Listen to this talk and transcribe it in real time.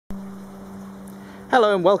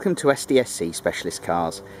Hello and welcome to SDSC Specialist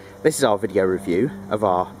Cars. This is our video review of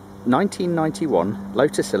our 1991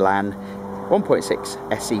 Lotus Elan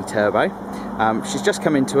 1.6 SE Turbo. She's just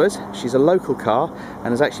come into us. She's a local car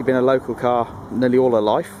and has actually been a local car nearly all her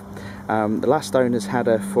life. The last owner's had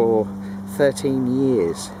her for 13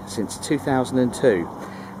 years, since 2002.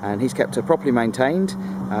 And he's kept her properly maintained,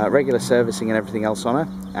 regular servicing and everything else on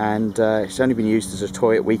her, and she's only been used as a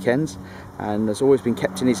toy at weekends and has always been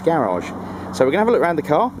kept in his garage. So we're going to have a look around the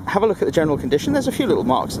car, have a look at the general condition. There's a few little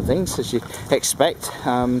marks and things as you expect.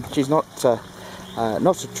 She's not a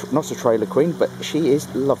trailer queen, but she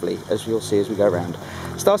is lovely, as you'll see as we go around.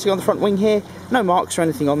 Starting on the front wing here, no marks or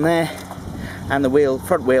anything on there, and the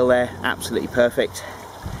front wheel there, absolutely perfect.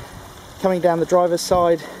 Coming down the driver's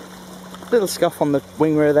side, little scuff on the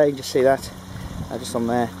wing mirror there, you can just see that, just on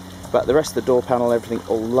there, but the rest of the door panel, everything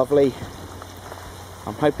all lovely.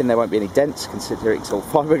 I'm hoping there won't be any dents considering it's all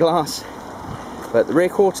fiberglass, but the rear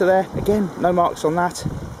quarter there, again, no marks on that.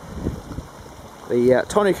 The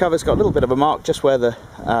tonneau cover's got a little bit of a mark just where the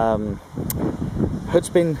hood's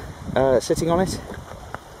been sitting on it,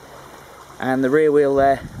 and the rear wheel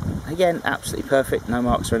there, again, absolutely perfect, no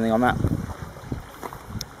marks or anything on that.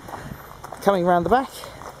 Coming around the back,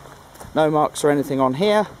 no marks or anything on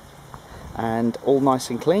here, and all nice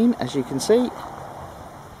and clean, as you can see.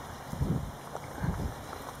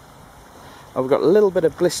 We've got a little bit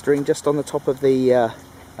of blistering just on the top of the,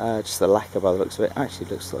 just the lacquer by the looks of it. Actually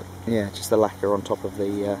looks like, yeah, just the lacquer on top of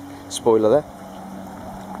the spoiler there.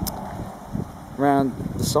 Round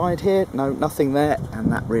the side here, no, nothing there,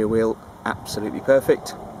 and that rear wheel, absolutely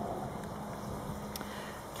perfect.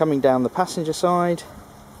 Coming down the passenger side,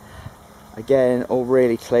 again, all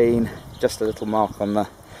really clean, just a little mark on the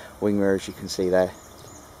wing mirror as you can see there.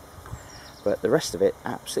 But the rest of it,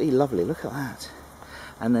 absolutely lovely, look at that.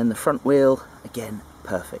 And then the front wheel, again,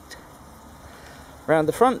 perfect. Round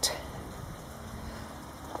the front,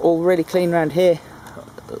 all really clean round here.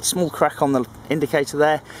 A small crack on the indicator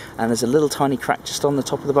there, and there's a little tiny crack just on the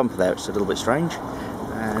top of the bumper there, which is a little bit strange.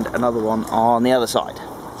 And another one on the other side,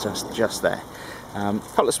 just there.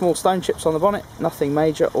 Couple of small stone chips on the bonnet, nothing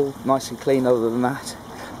major, all nice and clean other than that.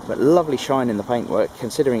 But lovely shine in the paintwork,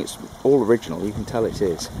 considering it's all original, you can tell it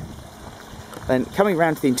is. Then coming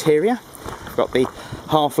round to the interior, we've got the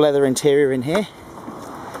half leather interior in here.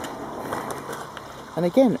 And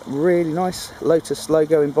again, really nice Lotus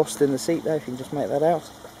logo embossed in the seat there, if you can just make that out.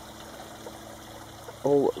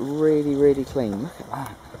 All really, really clean, look at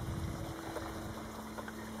that.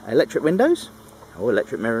 Electric windows, or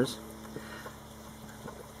electric mirrors.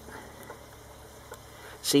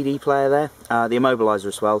 CD player there, the immobiliser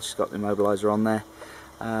as well, she's got the immobiliser on there.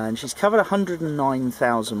 And she's covered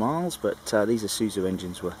 109,000 miles, but these Isuzu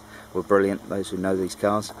engines were brilliant, those who know these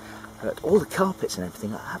cars. But all the carpets and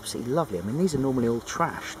everything are absolutely lovely. I mean, these are normally all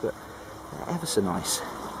trashed, but they're ever so nice.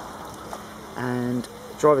 And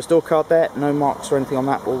driver's door card there, no marks or anything on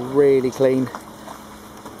that, all really clean.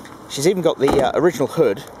 She's even got the original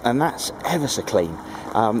hood, and that's ever so clean.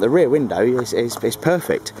 The rear window is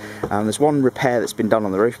perfect. There's one repair that's been done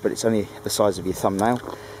on the roof, but it's only the size of your thumbnail,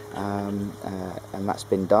 and that's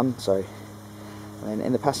been done. So, and then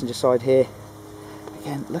in the passenger side here,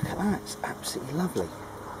 again, look at that, it's absolutely lovely.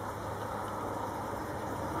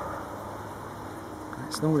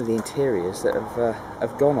 That's normally the interiors that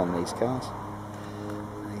have gone on these cars.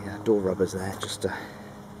 The door rubbers there, just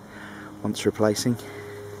wants replacing.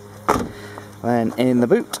 Then in the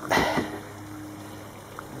boot,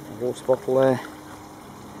 water bottle there,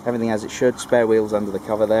 everything as it should, spare wheels under the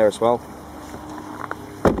cover there as well.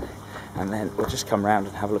 And then we'll just come round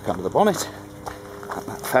and have a look under the bonnet at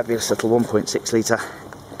that fabulous little 1.6 litre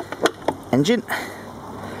engine.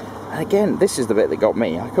 And again, this is the bit that got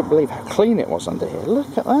me. I couldn't believe how clean it was under here.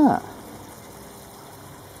 Look at that.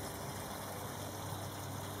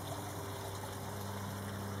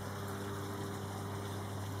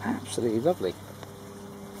 Absolutely lovely.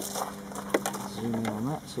 Zoom in on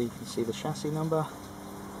that so you can see the chassis number.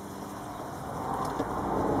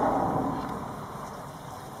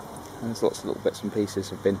 And there's lots of little bits and pieces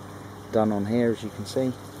have been done on here, as you can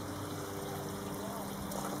see.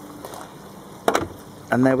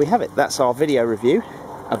 And there we have it. That's our video review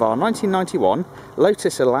of our 1991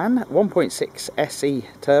 Lotus Elan 1.6 SE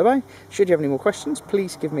Turbo. Should you have any more questions,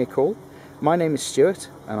 please give me a call. My name is Stuart,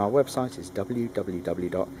 and our website is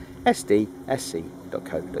www.sdsc.co.uk.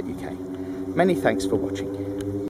 Many thanks for watching.